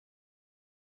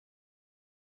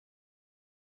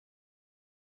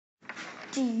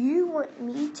Do you want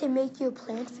me to make your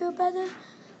plant feel better?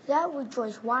 That what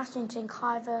George Washington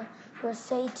Carver will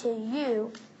say to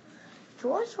you.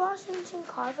 George Washington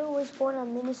Carver was born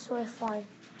on Minnesota farm.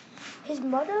 His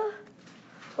mother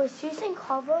was Susan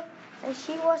Carver, and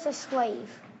she was a slave.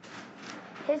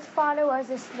 His father was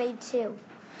a slave too,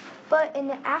 but in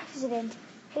an accident,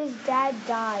 his dad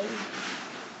died.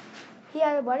 He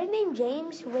had a brother named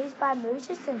James, raised by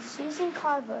Moses and Susan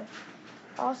Carver.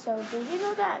 Also, did you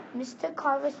know that Mr.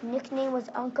 Carver's nickname was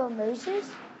Uncle Moses?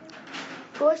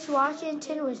 George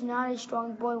Washington was not a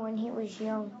strong boy when he was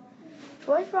young.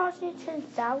 George Washington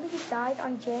sadly died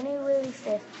on January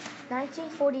 5th,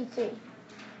 1943.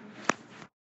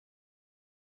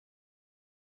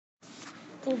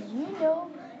 Did you know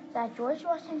that George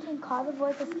Washington Carver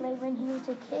was a slave when he was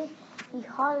a kid? He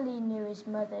hardly knew his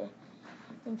mother.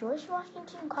 When George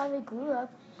Washington Carver grew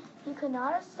up, he could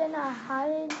not attend a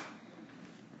higher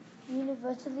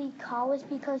university college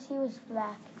because he was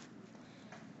black.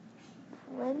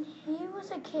 When he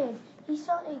was a kid, he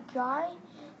saw a guy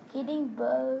getting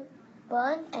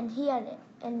burned,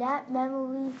 and that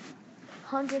memory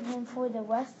haunted him for the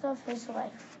rest of his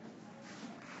life.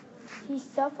 He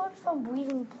suffered from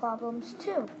breathing problems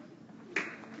too.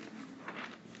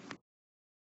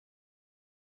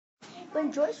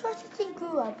 When George Washington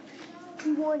grew up,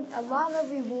 he won a lot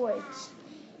of rewards.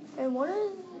 And one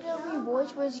of the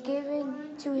rewards was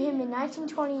given to him in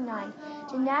 1929.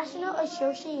 The National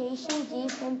Association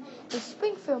gave him the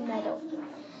Springfield Medal.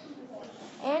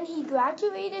 And he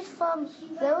graduated from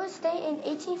Little State in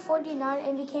 1849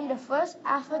 and became the first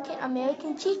African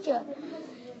American teacher.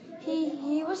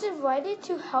 He was invited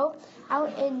to help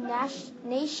out in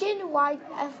nationwide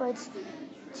efforts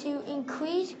to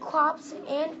increase crops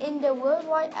and in the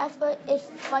worldwide effort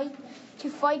to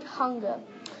fight hunger.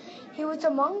 He was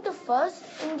among the first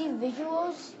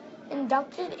individuals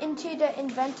inducted into the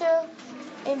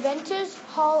Inventors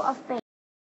Hall of Fame.